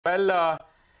Well,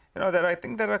 I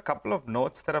think there are a couple of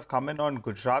notes that have come in on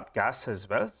Gujarat Gas as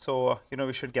well. So,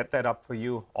 we should get that up for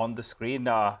you on the screen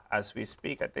as we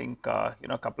speak. I think, a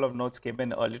couple of notes came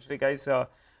in earlier today, guys. Do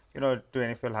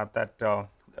any of you have that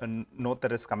note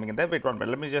that is coming in there? Wait one minute.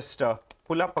 Let me just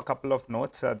pull up a couple of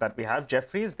notes that we have.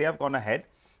 Jefferies, they have gone ahead.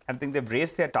 I think they've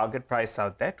raised their target price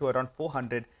out there to around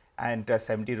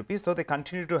 470 rupees. So they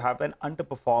continue to have an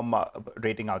underperform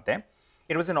rating out there.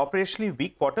 It was an operationally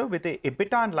weak quarter with the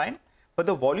EBITDA in line, but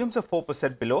the volumes are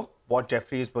 4% below what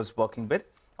Jefferies was working with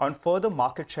on further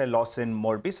market share loss in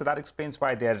Morbi. So that explains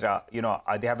why they're,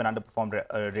 they have an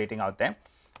underperformed rating out there.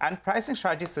 And pricing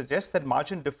strategy suggests that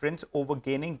margin difference over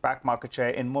gaining back market share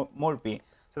in Morbi.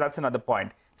 So that's another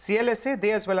point. CLSA,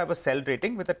 they as well have a sell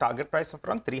rating with a target price of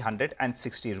around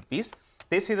 360 rupees.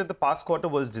 They say that the past quarter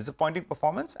was disappointing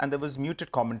performance and there was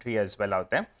muted commentary as well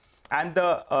out there. And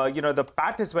the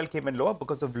PAT as well came in lower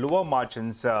because of lower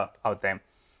margins out there.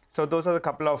 So those are the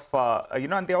couple of,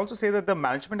 and they also say that the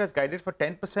management has guided for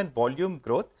 10% volume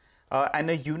growth and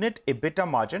a unit EBITDA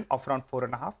margin of around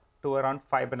 4.5 to around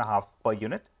 5.5 per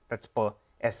unit. That's per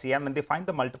SCM. And they find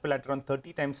the multiple at around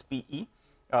 30 times PE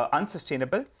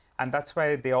unsustainable. And that's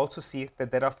why they also see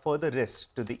that there are further risks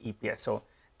to the EPS. So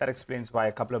that explains why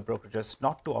a couple of brokerages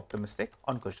not too optimistic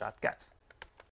on Gujarat Gas.